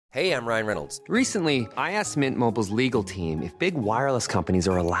Hey, I'm Ryan Reynolds. Recently, I asked Mint Mobile's legal team if big wireless companies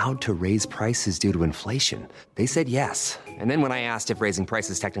are allowed to raise prices due to inflation. They said yes. And then when I asked if raising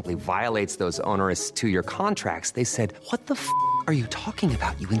prices technically violates those onerous two-year contracts, they said, "What the f*** are you talking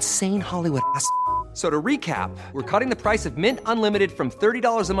about, you insane Hollywood ass?" So to recap, we're cutting the price of Mint Unlimited from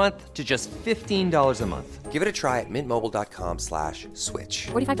 $30 a month to just $15 a month. Give it a try at mintmobile.com/switch.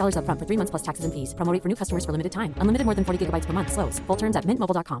 $45 up front for 3 months plus taxes and fees. Promo rate for new customers for limited time. Unlimited more than 40 gigabytes per month. Slows full terms at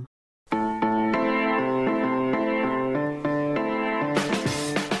mintmobile.com.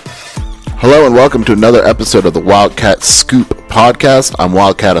 Hello and welcome to another episode of the Wildcat Scoop podcast. I'm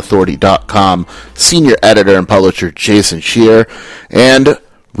WildcatAuthority.com senior editor and publisher Jason Scheer, and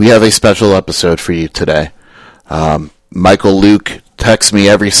we have a special episode for you today. Michael Luke texts me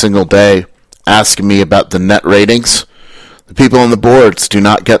every single day asking me about the net ratings. The people on the boards do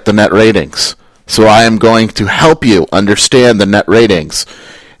not get the net ratings, so I am going to help you understand the net ratings,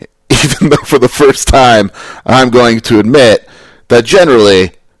 even though for the first time I'm going to admit that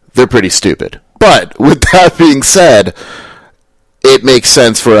generally they're pretty stupid. But with that being said, it makes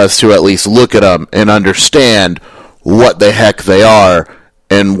sense for us to at least look at them and understand what the heck they are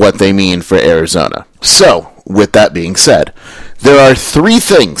and what they mean for Arizona. So, with that being said, there are three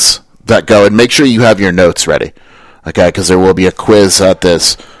things that go, and make sure you have your notes ready, okay, because there will be a quiz at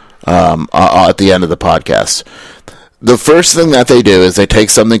this at the end of the podcast. The first thing that they do is they take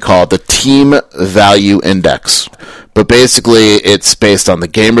something called the Team Value Index. But basically, it's based on the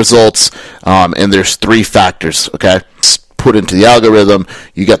game results, and there's three factors, okay? It's put into the algorithm,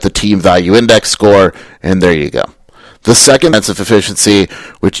 you get the Team Value Index score, and there you go. The second, offensive efficiency,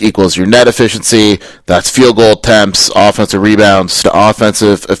 which equals your net efficiency. That's field goal attempts, offensive rebounds to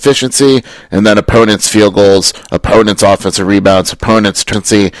offensive efficiency, and then opponents' field goals, opponents' offensive rebounds, opponents'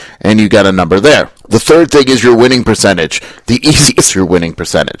 efficiency, and you get a number there. The third thing is your winning percentage. The easiest your winning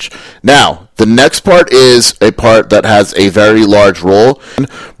percentage. Now, the next part is a part that has a very large role,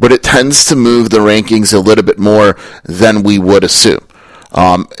 but it tends to move the rankings a little bit more than we would assume.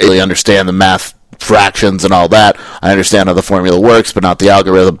 Really understand the math, fractions and all that. I understand how the formula works, but not the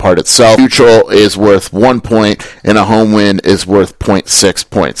algorithm part itself. Neutral is worth 1 point, and a home win is worth 0.6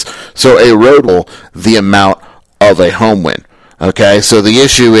 points. So a road will the amount of a home win. Okay, so the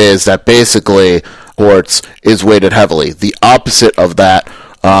issue is that basically sports is weighted heavily. The opposite of that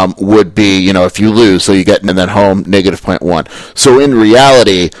would be, if you lose, so you get and then home negative 0.1. So in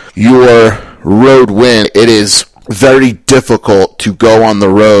reality, your road win, it is very difficult to go on the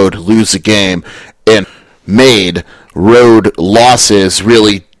road, lose a game, and made road losses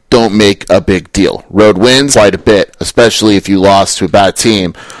really don't make a big deal. Road wins quite a bit, especially if you lost to a bad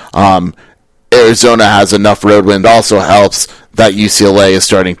team. Arizona has enough road win. It also helps that UCLA is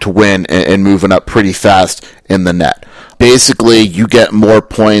starting to win and moving up pretty fast in the net. Basically, you get more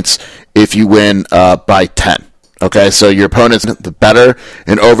points if you win by 10. Okay, so your opponent's the better.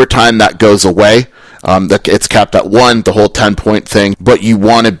 In overtime, that goes away. It's capped at 1, the whole 10-point thing, but you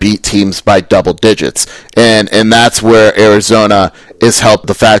want to beat teams by double digits. And that's where Arizona is helped.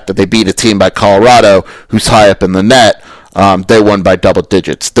 The fact that they beat a team by Colorado, who's high up in the net, they won by double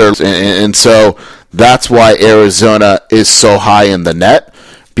digits. And so that's why Arizona is so high in the net,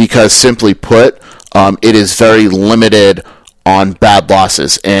 because simply put, it is very limited on bad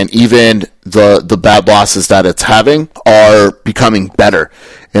losses, and even the bad losses that it's having are becoming better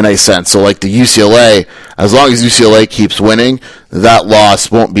in a sense. So like the UCLA, as long as UCLA keeps winning, that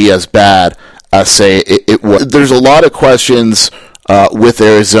loss won't be as bad as say it was. There's a lot of questions with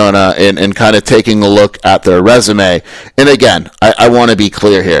Arizona and kind of taking a look at their resume. And again, I want to be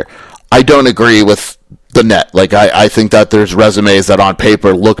clear here. I don't agree with the net. Like, I think that there's resumes that on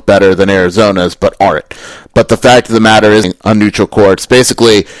paper look better than Arizona's, but aren't. But the fact of the matter is, on neutral courts,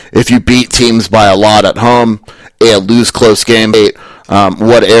 basically, if you beat teams by a lot at home and lose close game,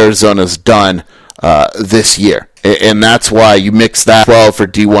 what Arizona's done this year. And that's why you mix that 12 for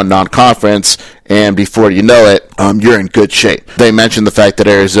D1 non-conference, and before you know it, you're in good shape. They mentioned the fact that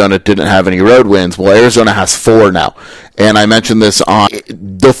Arizona didn't have any road wins. Well, Arizona has 4 now. And I mentioned this on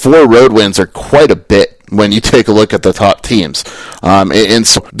the 4 road wins are quite a bit when you take a look at the top teams. And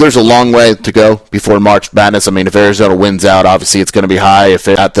so there's a long way to go before March Madness. I mean, if Arizona wins out, obviously it's going to be high if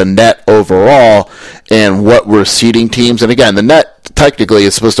it's at the net overall and what we're seeding teams. And again, the net technically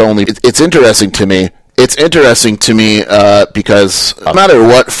is supposed to only... It's interesting to me. Because no matter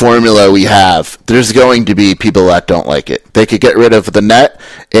what formula we have, there's going to be people that don't like it. They could get rid of the net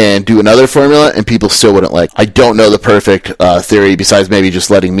and do another formula, and people still wouldn't like it. I don't know the perfect theory, besides maybe just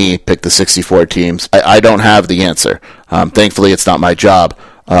letting me pick the 64 teams. I don't have the answer. Thankfully, it's not my job.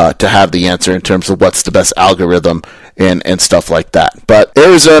 to have the answer in terms of what's the best algorithm and stuff like that. But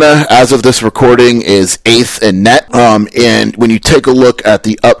Arizona, as of this recording, is 8th in net. And when you take a look at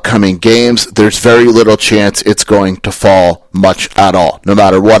the upcoming games, there's very little chance it's going to fall much at all, no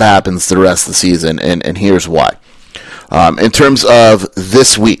matter what happens the rest of the season. And here's why. In terms of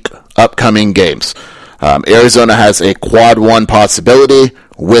this week, upcoming games, Arizona has a quad 1 possibility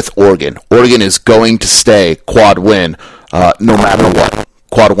with Oregon. Oregon is going to stay quad win no matter what.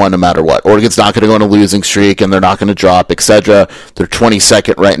 Quad 1 no matter what. Oregon's not going to go on a losing streak, and they're not going to drop, etc. They're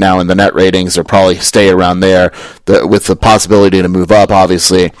 22nd right now in the net ratings. They'll probably stay around there with the possibility to move up,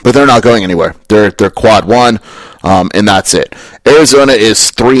 obviously. But they're not going anywhere. They're quad 1, and that's it. Arizona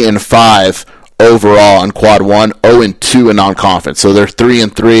is 3-5 overall in quad 1, 0-2 in non-conference. So they're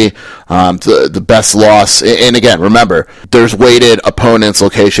 3-3, the best loss. And again, remember, there's weighted opponents,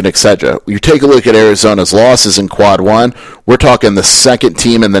 location, etc. You take a look at Arizona's losses in quad 1, we're talking the second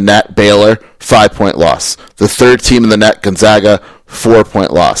team in the net, Baylor, 5-point loss. The third team in the net, Gonzaga,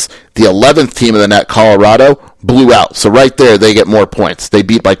 4-point loss. The 11th team in the net, Colorado, blew out. So right there, they get more points. They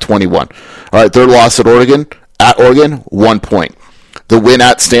beat by 21. All right, their loss at Oregon, 1 point. The win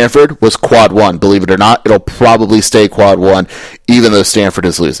at Stanford was quad 1. Believe it or not, it'll probably stay quad 1, even though Stanford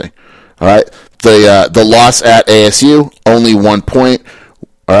is losing. All right. The loss at ASU, only 1 point.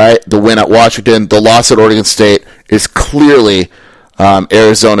 All right. The win at Washington, the loss at Oregon State is clearly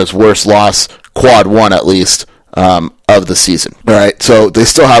Arizona's worst loss, quad 1 at least, of the season. All right. So they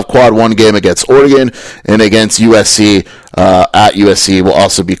still have quad 1 game against Oregon, and against USC at USC will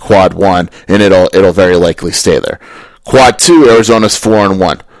also be quad 1, and it'll very likely stay there. Quad 2, Arizona's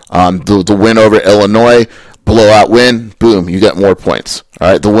 4-1. The win over Illinois, blowout win, boom, you get more points.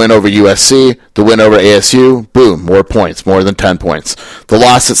 All right, the win over USC, the win over ASU, boom, more points, more than 10 points. The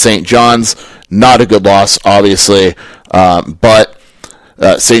loss at St. John's, not a good loss, obviously, but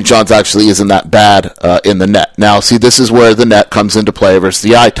St. John's actually isn't that bad in the net. Now, see, this is where the net comes into play versus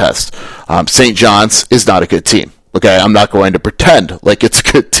the eye test. St. John's is not a good team. Okay, I'm not going to pretend like it's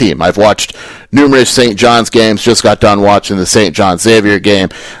a good team. I've watched numerous St. John's games, just got done watching the St. John Xavier game,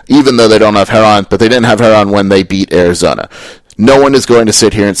 even though they don't have Heron, but they didn't have Heron when they beat Arizona. No one is going to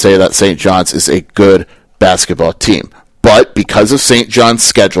sit here and say that St. John's is a good basketball team. But because of St. John's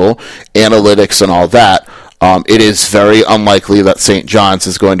schedule, analytics, and all that, it is very unlikely that St. John's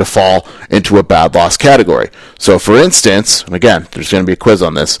is going to fall into a bad loss category. So, for instance, and again, there's going to be a quiz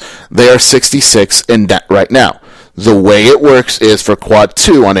on this, they are 66 in net right now. The way it works is for quad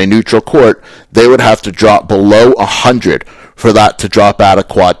 2 on a neutral court, they would have to drop below 100 for that to drop out of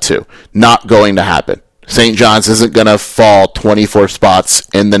quad 2. Not going to happen. St. John's isn't going to fall 24 spots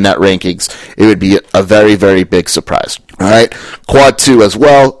in the net rankings. It would be a very, very big surprise. All right, quad 2 as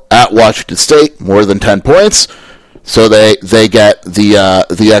well at Washington State, more than 10 points. So they get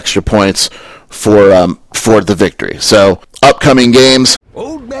the extra points for the victory. So upcoming games.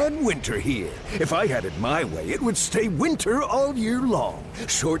 Old Man Winter here. If I had it my way, it would stay winter all year long.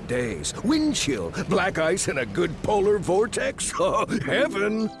 Short days, wind chill, black ice, and a good polar vortex. Oh,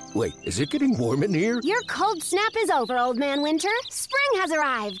 heaven. Wait, is it getting warm in here? Your cold snap is over, Old Man Winter. Spring has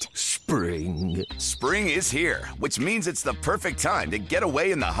arrived. Spring. Spring is here, which means it's the perfect time to get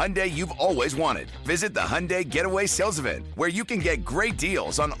away in the Hyundai you've always wanted. Visit the Hyundai Getaway Sales Event, where you can get great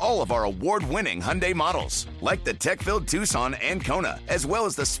deals on all of our award-winning Hyundai models, like the tech-filled Tucson and Kona, as well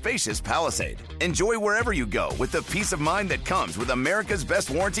as the spacious Palisade. Enjoy wherever you go with the peace of mind that comes with America's best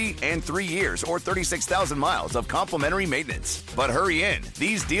warranty and 3 years or 36,000 miles of complimentary maintenance. But hurry in,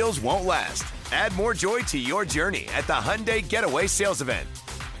 these deals won't last. Add more joy to your journey at the Hyundai Getaway Sales Event.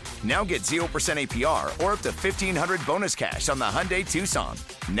 Now get 0% APR or up to $1,500 bonus cash on the Hyundai Tucson.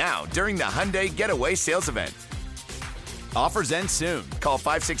 Now, during the Hyundai Getaway Sales Event. Offers end soon. Call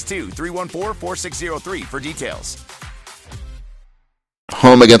 562-314-4603 for details.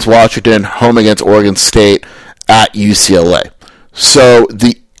 Home against Washington, home against Oregon State, at UCLA. So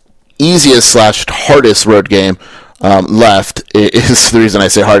the easiest / hardest road game left is, the reason I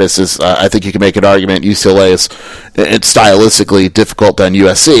say hardest is I think you can make an argument UCLA is it's stylistically difficult than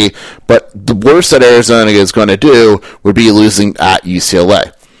USC, but the worst that Arizona is going to do would be losing at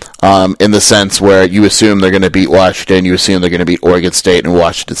UCLA. In the sense where you assume they're going to beat Washington, you assume they're going to beat Oregon State and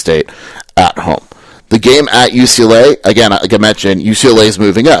Washington State at home. The game at UCLA, again, like I mentioned, UCLA is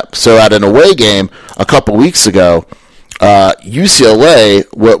moving up. So at an away game a couple weeks ago, UCLA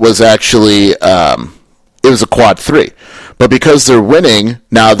was actually, it was a quad 3. But because they're winning,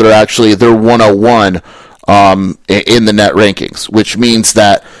 now they're 101 in the net rankings, which means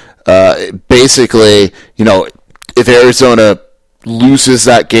that basically, if Arizona loses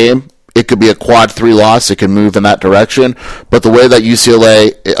that game, it could be a quad 3 loss. It can move in that direction. But the way that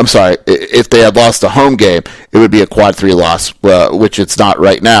if they had lost a home game, it would be a quad 3 loss, which it's not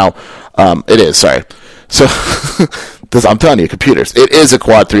right now. It is, sorry. So, I'm telling you, computers, it is a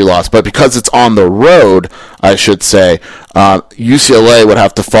quad 3 loss, but because it's on the road, I should say, UCLA would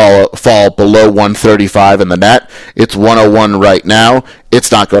have to fall below 135 in the net. It's 101 right now.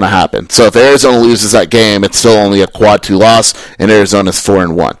 It's not going to happen. So if Arizona loses that game, it's still only a quad 2 loss, and Arizona's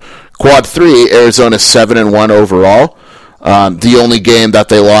 4-1. Quad 3, Arizona's 7-1 overall. The only game that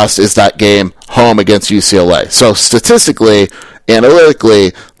they lost is that game home against UCLA. So statistically,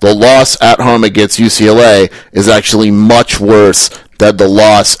 analytically, the loss at home against UCLA is actually much worse than the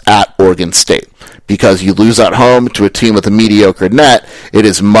loss at Oregon State. Because you lose at home to a team with a mediocre net, it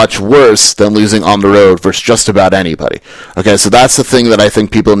is much worse than losing on the road versus just about anybody. Okay, so that's the thing that I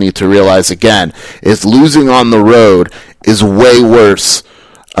think people need to realize again, is losing on the road is way worse,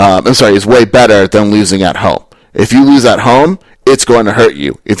 is way better than losing at home. If you lose at home, it's going to hurt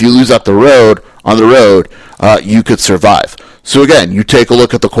you. If you lose on the road, you could survive. So again, you take a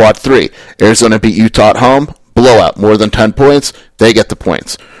look at the quad 3. Arizona beat Utah at home, blowout, more than 10 points, they get the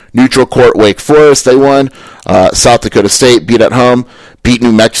points. Neutral court, Wake Forest, they won. South Dakota State beat at home, beat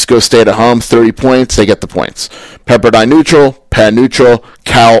New Mexico State at home, 30 points, they get the points. Pepperdine neutral, Penn neutral,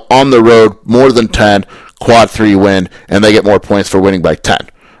 Cal on the road, more than 10, quad 3 win, and they get more points for winning by 10.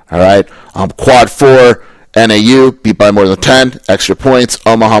 All right, quad 4, NAU beat by more than 10, extra points.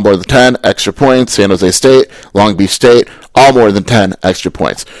 Omaha more than 10, extra points. San Jose State, Long Beach State, all more than 10, extra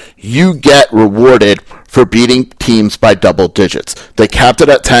points. You get rewarded for beating teams by double digits. They capped it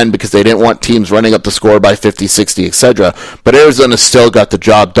at 10 because they didn't want teams running up the score by 50, 60, etc. But Arizona still got the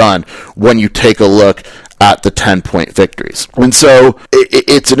job done when you take a look at the 10-point victories. And so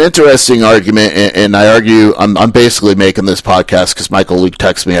it's an interesting argument, and I argue, I'm basically making this podcast because Michael Luke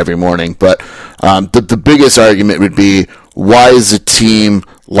texts me every morning, but the biggest argument would be, why is a team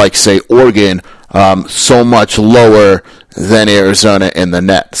like, say, Oregon so much lower than Arizona in the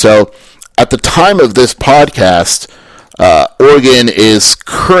net? So at the time of this podcast, Oregon is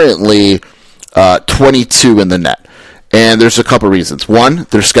currently 22 in the net. And there's a couple reasons. One,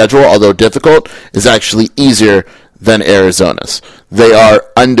 their schedule, although difficult, is actually easier than Arizona's. They are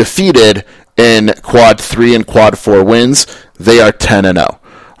undefeated in quad 3 and quad 4 wins. They are 10-0.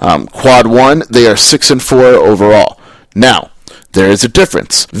 Quad 1, they are 6-4 overall. Now, there is a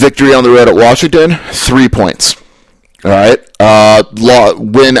difference. Victory on the road at Washington, 3 points. All right.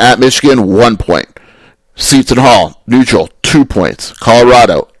 Win at Michigan, 1 point. Seton Hall, neutral, 2 points.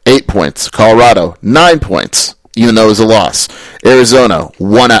 Colorado, 8 points. Colorado, 9 points, even though it was a loss. Arizona,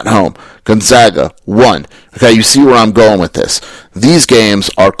 1 at home. Gonzaga, 1. Okay, you see where I'm going with this. These games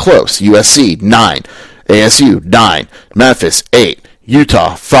are close. USC, 9. ASU, 9. Memphis, 8.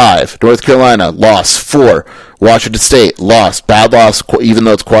 Utah, 5. North Carolina, loss, 4. Washington State, loss. Bad loss, even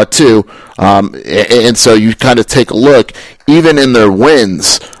though it's quad 2. And so you kind of take a look, even in their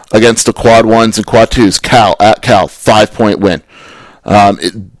wins against the quad 1s and quad 2s, at Cal, 5-point win.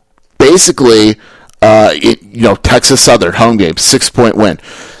 Texas Southern, home game, 6-point win.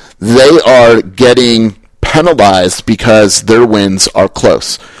 They are getting penalized because their wins are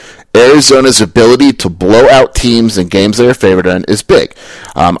close. Arizona's ability to blow out teams in games they are favored in is big.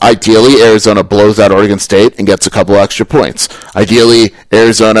 Ideally, Arizona blows out Oregon State and gets a couple extra points. Ideally,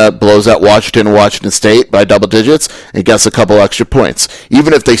 Arizona blows out Washington State by double digits and gets a couple extra points.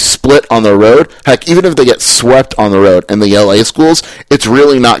 Even if they split on the road, heck, even if they get swept on the road in the LA schools, it's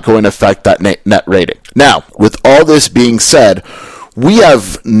really not going to affect that net rating. Now, with all this being said, we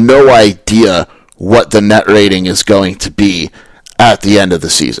have no idea what the net rating is going to be at the end of the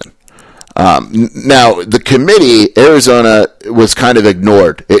season. Now, the committee, Arizona, was kind of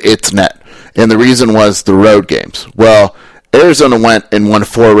ignored, its net, and the reason was the road games. Well, Arizona went and won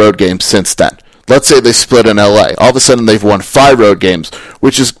 4 road games since then. Let's say they split in LA. All of a sudden, they've won 5 road games,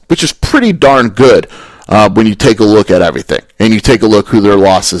 which is pretty darn good when you take a look at everything, and you take a look who their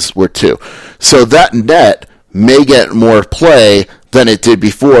losses were to. So that net may get more play than it did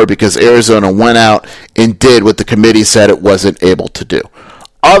before because Arizona went out and did what the committee said it wasn't able to do.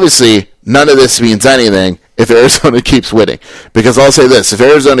 Obviously, none of this means anything if Arizona keeps winning. Because I'll say this, if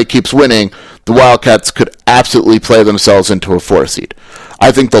Arizona keeps winning, the Wildcats could absolutely play themselves into a 4 seed.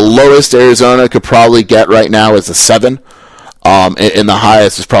 I think the lowest Arizona could probably get right now is a 7. And the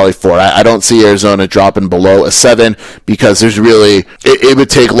highest is probably 4. I don't see Arizona dropping below a 7 because there's really, it would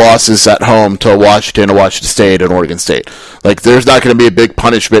take losses at home to Washington State, and Oregon State. Like, there's not going to be a big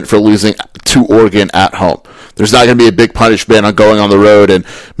punishment for losing to Oregon at home. There's not going to be a big punishment on going on the road and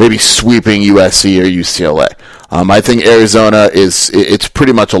maybe sweeping USC or UCLA. I think Arizona it's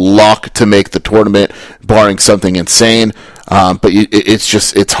pretty much a lock to make the tournament, barring something insane. But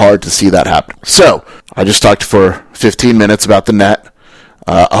it's hard to see that happen. So I just talked for 15 minutes about the net.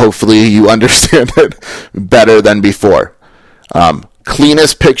 Hopefully you understand it better than before.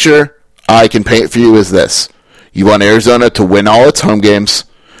 Cleanest picture I can paint for you is this. You want Arizona to win all its home games.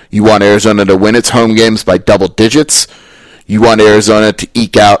 You want Arizona to win its home games by double digits. You want Arizona to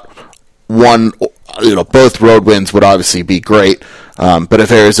eke out one, both road wins would obviously be great. But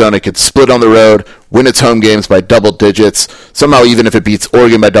if Arizona could split on the road, win its home games by double digits, somehow even if it beats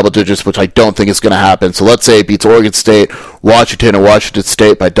Oregon by double digits, which I don't think is going to happen. So let's say it beats Oregon State, Washington, and Washington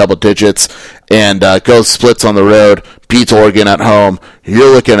State by double digits, and goes splits on the road, beats Oregon at home,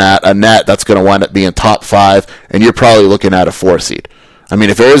 you're looking at a net that's going to wind up being top 5, and you're probably looking at a 4 seed. I mean,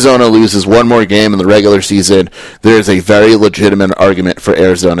 if Arizona loses one more game in the regular season, there's a very legitimate argument for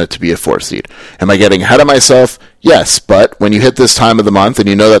Arizona to be a 4 seed. Am I getting ahead of myself? Yes, but when you hit this time of the month and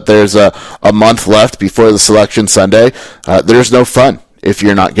you know that there's a month left before the selection Sunday, there's no fun if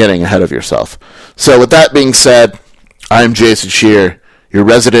you're not getting ahead of yourself. So with that being said, I'm Jason Scheer, your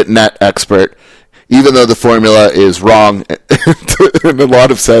resident net expert. Even though the formula is wrong in a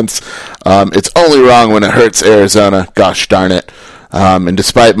lot of sense, it's only wrong when it hurts Arizona. Gosh darn it. And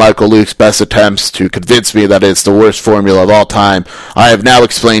despite Michael Luke's best attempts to convince me that it's the worst formula of all time, I have now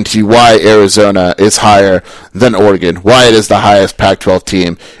explained to you why Arizona is higher than Oregon, why it is the highest Pac-12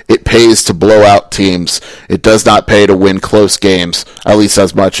 team. It pays to blow out teams. It does not pay to win close games, at least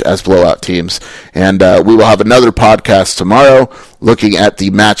as much as blowout teams. And we will have another podcast tomorrow looking at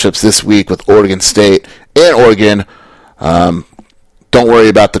the matchups this week with Oregon State and Oregon. Don't worry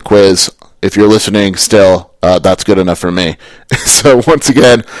about the quiz. If you're listening still, that's good enough for me. So once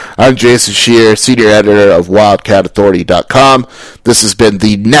again, I'm Jason Scheer, senior editor of WildcatAuthority.com. This has been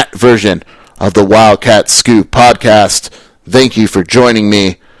the net version of the Wildcat Scoop podcast. Thank you for joining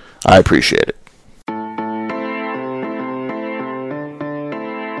me. I appreciate it.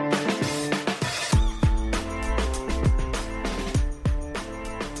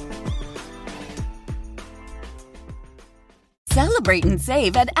 Celebrate and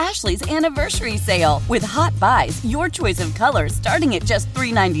save at Ashley's Anniversary Sale. With Hot Buys, your choice of colors starting at just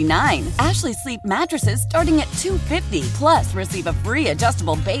 $3.99. Ashley Sleep mattresses starting at $2.50. Plus, receive a free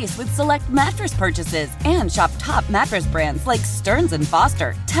adjustable base with select mattress purchases. And shop top mattress brands like Stearns &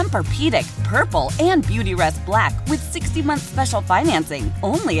 Foster, Tempur-Pedic, Purple, and Beautyrest Black with 60-month special financing.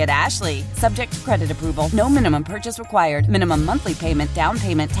 Only at Ashley. Subject to credit approval. No minimum purchase required. Minimum monthly payment, down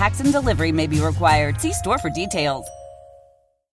payment, tax, and delivery may be required. See store for details.